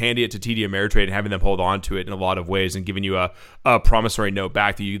stock and it's handing it to TD Ameritrade and having them hold on to it in a lot of ways and giving you a promissory note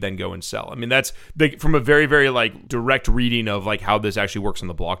back that you then go and sell. I mean, that's from a very, very like direct reading of like how this actually works on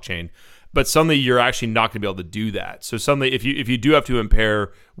the blockchain. But suddenly you're actually not going to be able to do that. So suddenly if you do have to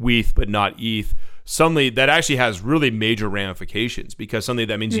impair WETH but not ETH, suddenly that actually has really major ramifications, because suddenly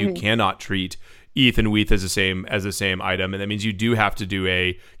that means you cannot treat ETH and WETH as the same item, and that means you do have to do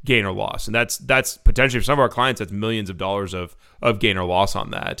a gain or loss, and that's potentially for some of our clients that's millions of dollars of gain or loss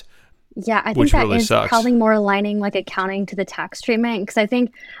on that. Yeah, I think that really sucks. Probably more aligning like accounting to the tax treatment, because I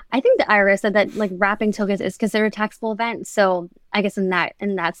think the IRS said that like wrapping tokens is considered a taxable event. So I guess in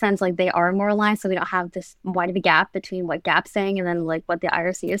that sense, like they are more aligned, so we don't have this wide of a gap between what GAP's saying and then like what the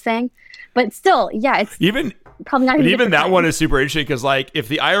IRC is saying. But still, yeah, it's probably not. But even that one is super interesting, because like if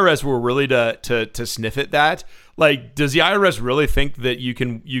the IRS were really to sniff at that, like, does the IRS really think that you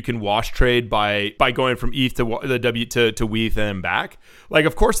can wash trade by going from ETH to WETH and back? Like,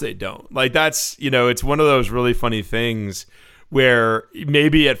 of course they don't. Like, that's it's one of those really funny things where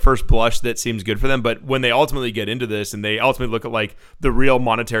maybe at first blush that seems good for them, but when they ultimately get into this and they ultimately look at like the real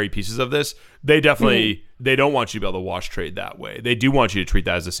monetary pieces of this, they definitely they don't want you to be able to wash trade that way. They do want you to treat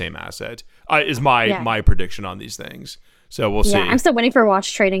that as the same asset. Is my prediction on these things. So we'll see. I'm still waiting for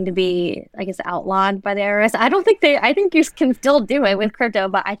watch trading to be, I guess, outlawed by the IRS. I think you can still do it with crypto,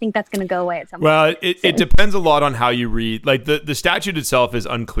 but I think that's going to go away at some point. Well, it depends a lot on how you read. Like the statute itself is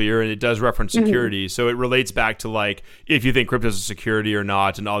unclear, and it does reference security. So it relates back to like if you think crypto is a security or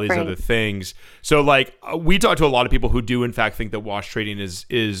not, and all these other things. So like we talk to a lot of people who do in fact think that wash trading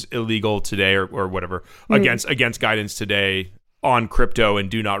is illegal today or whatever against guidance today on crypto and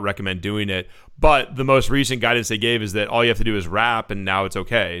do not recommend doing it. But the most recent guidance they gave is that all you have to do is wrap and now it's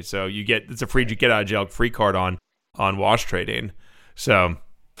okay. So it's a free get out of jail free card on wash trading. So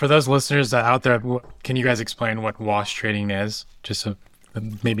for those listeners out there, can you guys explain what wash trading is? Just so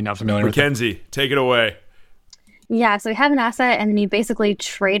maybe not familiar with it. Mackenzie, take it away. Yeah, so you have an asset and then you basically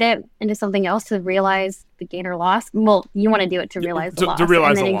trade it into something else to realize the gain or loss. Well, you want to do it to realize the loss. To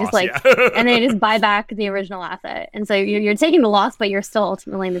realize and then the you loss, just and then you just buy back the original asset. And so you're taking the loss, but you're still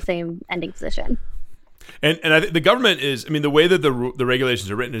ultimately in the same ending position. And I think the government is, I mean, the way that the regulations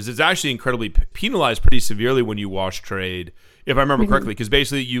are written is it's actually incredibly penalized pretty severely when you wash trade, if I remember correctly, because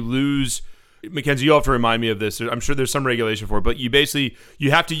basically you lose. Mackenzie, you'll have to remind me of this. I'm sure there's some regulation for it, but you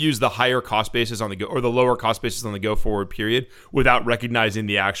have to use the higher cost basis on the go or the lower cost basis on the go forward period without recognizing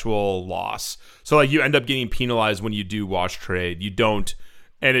the actual loss. So like you end up getting penalized when you do wash trade. You don't,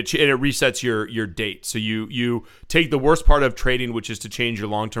 and it resets your date. So you take the worst part of trading, which is to change your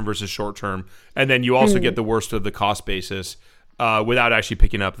long term versus short term, and then you also get the worst of the cost basis without actually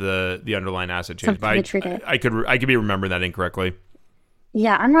picking up the underlying asset change. But I could be remembering that incorrectly.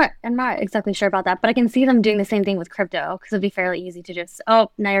 Yeah, I'm not exactly sure about that, but I can see them doing the same thing with crypto because it'd be fairly easy to just now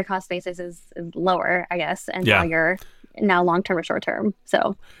your cost basis is lower, I guess, and now you're long term or short term.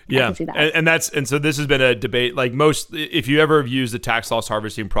 So I can see that. And so this has been a debate. Like if you ever have used the tax loss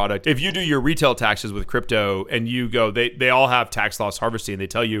harvesting product, if you do your retail taxes with crypto and you go, they all have tax loss harvesting. They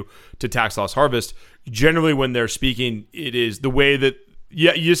tell you to tax loss harvest. Generally, when they're speaking, it is the way that.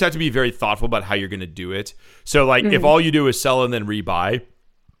 Yeah, you just have to be very thoughtful about how you're going to do it. So, like, if all you do is sell and then rebuy,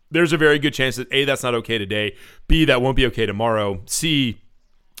 there's a very good chance that A, that's not okay today. B, that won't be okay tomorrow. C,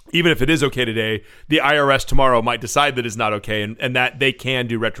 even if it is okay today, the IRS tomorrow might decide that it's not okay, and that they can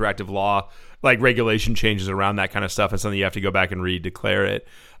do retroactive law, like regulation changes around that kind of stuff. It's something you have to go back and redeclare it.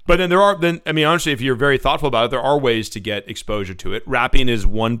 But then honestly, if you're very thoughtful about it, there are ways to get exposure to it. Wrapping is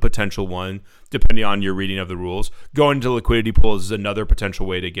one potential one, depending on your reading of the rules. Going to liquidity pools is another potential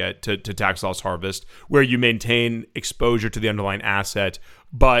way to get to tax loss harvest, where you maintain exposure to the underlying asset,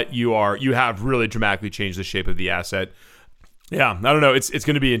 but you have really dramatically changed the shape of the asset. Yeah, I don't know. It's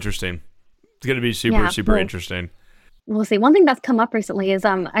going to be interesting. It's going to be super interesting. We'll see. One thing that's come up recently is,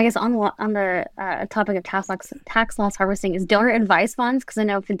 I guess on the topic of tax loss harvesting is donor advice funds, because I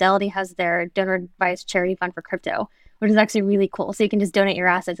know Fidelity has their donor advice charity fund for crypto, which is actually really cool. So you can just donate your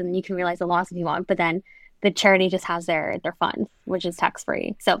assets and then you can realize the loss if you want. But then the charity just has their fund, which is tax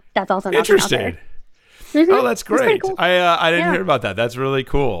free. So that's also interesting. Oh, that's great. Cool. I didn't hear about that. That's really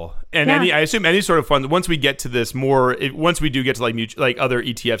cool. And I assume any sort of fund, once we get to this once we do get to like other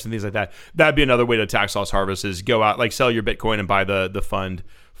ETFs and things like that, that'd be another way to tax loss harvest is go out, like sell your Bitcoin and buy the fund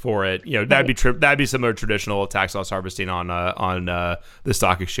for it. You know, that'd be similar to traditional tax loss harvesting on the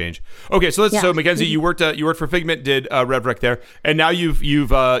stock exchange. Okay, so so Mackenzie, you worked for Figment, did RevRec there, and now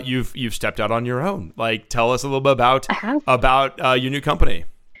you've stepped out on your own. Like, tell us a little bit about your new company.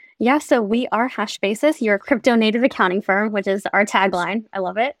 Yeah, so we are Hashbasis, your crypto native accounting firm, which is our tagline. I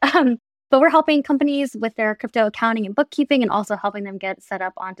love it. But we're helping companies with their crypto accounting and bookkeeping, and also helping them get set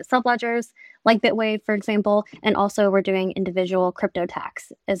up onto subledgers like Bitwave, for example. And also we're doing individual crypto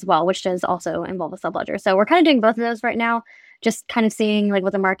tax as well, which does also involve a subledger. So we're kind of doing both of those right now, just kind of seeing like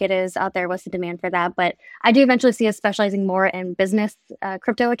what the market is out there, what's the demand for that. But I do eventually see us specializing more in business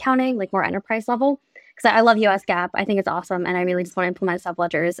crypto accounting, like more enterprise level. Because I love US GAAP. I think it's awesome. And I really just want to implement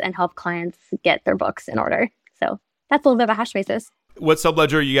subledgers and help clients get their books in order. So that's a little bit of a Hashbasis. What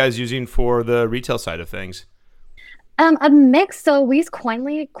subledger are you guys using for the retail side of things? A mix. So we use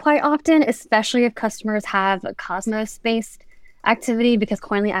Coinly quite often, especially if customers have a Cosmos-based activity, because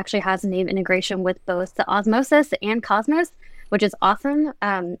Coinly actually has a native integration with both the Osmosis and Cosmos, which is awesome.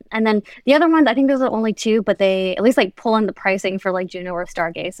 And then the other ones, I think those are only two, but they at least like pull in the pricing for like Juno or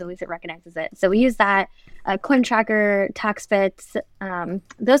Stargaze, so at least it recognizes it. So we use that, CoinTracker, TaxFits.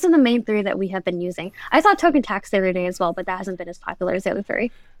 Those are the main three that we have been using. I saw Token Tax the other day as well, but that hasn't been as popular as the other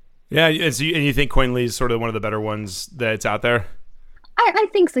three. Yeah, and you think Coinly is sort of one of the better ones that's out there? I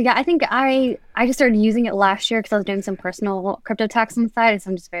think so. Yeah, I think I just started using it last year because I was doing some personal crypto tax on the side, and so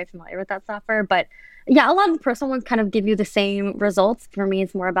I'm just very familiar with that software. But yeah, a lot of the personal ones kind of give you the same results. For me,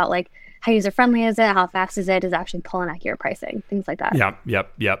 it's more about like how user friendly is it, how fast is it, is it actually pulling accurate pricing, things like that.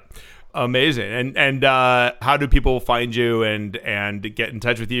 Yep. Amazing. And how do people find you and get in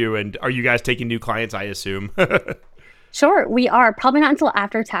touch with you? And are you guys taking new clients, I assume? Sure, we are. Probably not until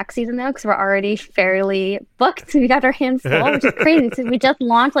after tax season, though, because we're already fairly booked. We got our hands full, which is crazy. So we just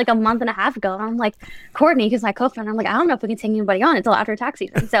launched like a month and a half ago. And I'm like, Courtney, who's my co-founder, I'm like, I don't know if we can take anybody on until after tax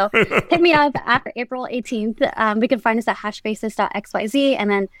season. So hit me up after April 18th. We can find us at hashbasis.xyz. And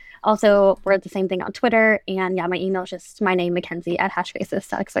then also, we're the same thing on Twitter. And yeah, my email is just my name, Mackenzie, at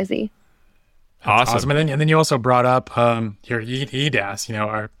hashbasis.xyz. Awesome. And then you also brought up your EDAS,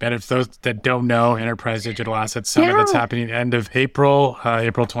 our benefits, those that don't know, Enterprise Digital Assets Summit that's happening at the end of April,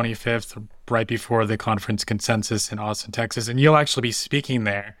 April 25th, right before the conference Consensus in Austin, Texas. And you'll actually be speaking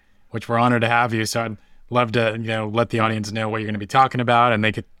there, which we're honored to have you. So I'd love to, let the audience know what you're going to be talking about and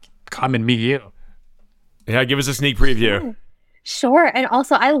they could come and meet you. Yeah, give us a sneak preview. Sure. And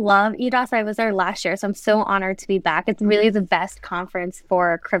also, I love EDAS. I was there last year, so I'm so honored to be back. It's really the best conference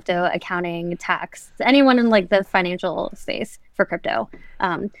for crypto accounting, tax, anyone in like the financial space for crypto.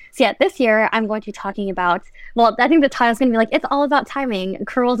 So yeah, this year I'm going to be talking about, well, I think the title is going to be like, it's all about timing,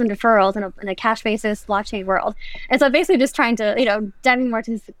 accruals and deferrals in a cash basis blockchain world. And so basically just trying to, diving more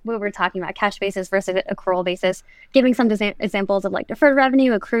to what we're talking about, cash basis versus accrual basis, giving some examples of like deferred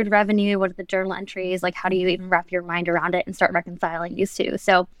revenue, accrued revenue, what are the journal entries, like how do you even wrap your mind around it and start reconciling these two.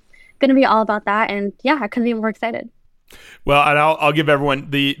 So going to be all about that. And yeah, I couldn't be more excited. Well, and I'll give everyone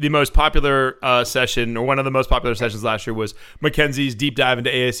the most popular session, or one of the most popular sessions last year was Mackenzie's deep dive into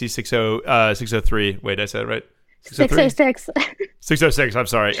ASC 603. Wait, did I say that right? 606. 606, I'm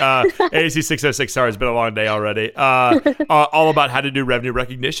sorry. AAC 606, sorry, it's been a long day already. All about how to do revenue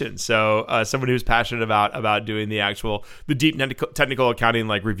recognition. So someone who's passionate about doing the deep technical accounting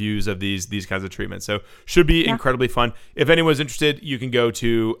like reviews of these kinds of treatments. So should be incredibly fun. If anyone's interested, you can go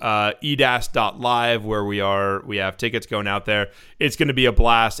to edas.live where we have tickets going out there. It's going to be a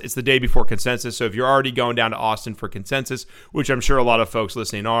blast. It's the day before Consensus. So if you're already going down to Austin for Consensus, which I'm sure a lot of folks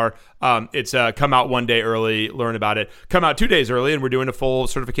listening are, it's come out one day early, learn about it. Come out 2 days early, and we're doing a full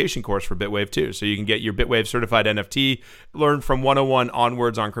certification course for Bitwave too. So you can get your Bitwave certified NFT, learn from 101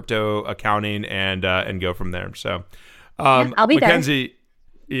 onwards on crypto accounting, and go from there. So, I'll be Mackenzie,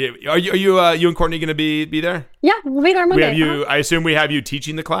 there. Are you and Courtney going to be there? Yeah, we'll be there Monday. We have you. I assume we have you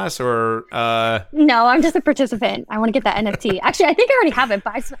teaching the class, or No, I'm just a participant. I want to get that NFT. Actually, I think I already have it,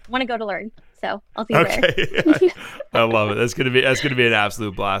 but I just want to go to learn. So I'll see you there. I love it. That's gonna be an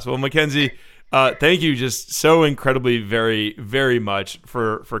absolute blast. Well, Mackenzie, thank you just so incredibly very, very much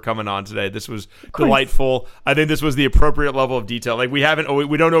for coming on today. This was delightful. I think this was the appropriate level of detail. Like we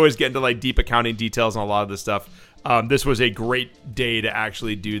don't always get into like deep accounting details on a lot of this stuff. This was a great day to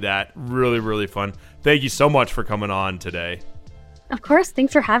actually do that. Really, really fun. Thank you so much for coming on today. Of course.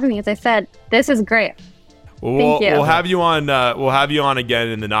 Thanks for having me. As I said, this is great. Thank you. We'll have you on. We'll have you on again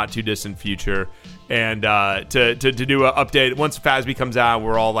in the not too distant future, and to do an update once FASB comes out.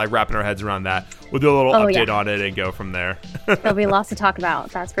 We're all like wrapping our heads around that. We'll do a little update on it and go from there. There'll be lots to talk about.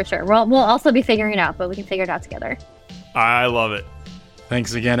 That's for sure. We'll also be figuring it out, but we can figure it out together. I love it.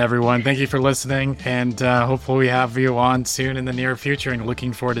 Thanks again, everyone. Thank you for listening, and hopefully we have you on soon in the near future. And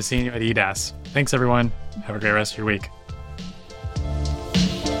looking forward to seeing you at EDAS. Thanks, everyone. Have a great rest of your week.